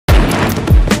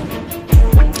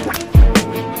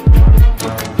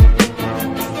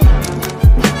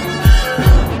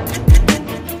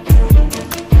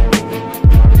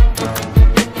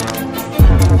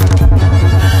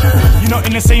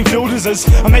bruisers.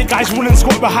 I make guys run and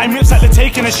squat behind whips like they're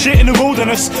taking a shit in the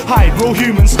wilderness. Hi, we're all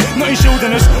humans, nothing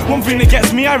shielding us. One thing that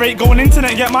gets me irate, go on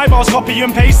internet, get my bars, copy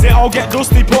and paste it. I'll get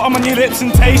dusty, put them on your lips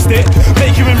and taste it.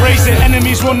 Make you embrace it,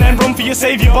 enemies run then, run for your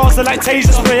savior. Bars are like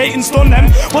tasers, spray 8 and stun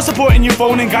them. What's the point in you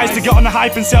phoning guys to get on the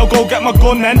hype and say I'll go get my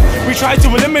gun then? We try to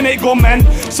eliminate gunmen,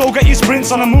 so get your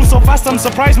sprints on. I move so fast I'm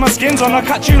surprised my skin's on. I'll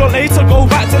catch you lot later, go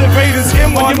back to the grade and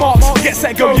skin one. On your marks, get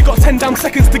set, go. You got 10 damn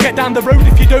seconds to get down the road.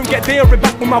 If you don't get there, we're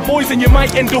back with my boys and you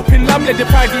might end up in Lamb,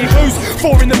 deprived of your clothes.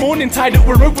 4 in the morning, tied up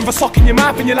with rope with a sock in your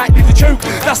mouth and you're likely to choke.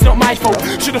 That's not my fault,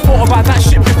 should've thought about that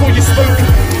shit before you spoke.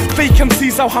 Fake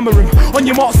MCs, I'll hammer them. On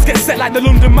your marks, get set like the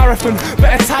London Marathon.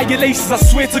 Better tie your laces, I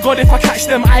swear to God, if I catch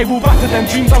them, I will batter them.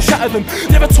 Dreams, I'll shatter them.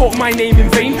 Never talk my name in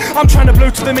vain. I'm trying to blow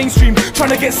to the mainstream,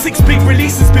 trying to get 6 big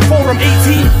releases before I'm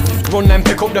 18. Run then,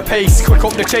 pick up the pace, quick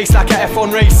up the chase like a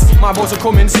F1 race. My boys are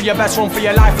coming, so you best run for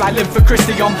your life like Live for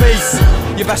Christie on base.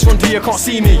 You best run till you can't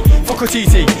see me, fuck a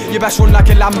TT. You best run like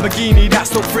a Lamborghini, that's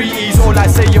took 3 E's. All I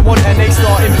say you want an A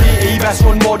star in PE. Best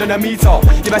run more than a meter,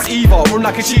 you best either run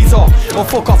like a cheater or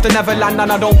fuck off to Neverland, and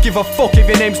I don't give a fuck if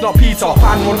your name's not Peter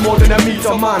Pan. Run more than a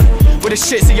meter, man. With the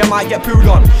shit so you might get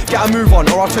pooed on. Get a move on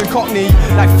or I'll turn cockney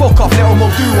like fuck off, little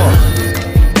mug do one.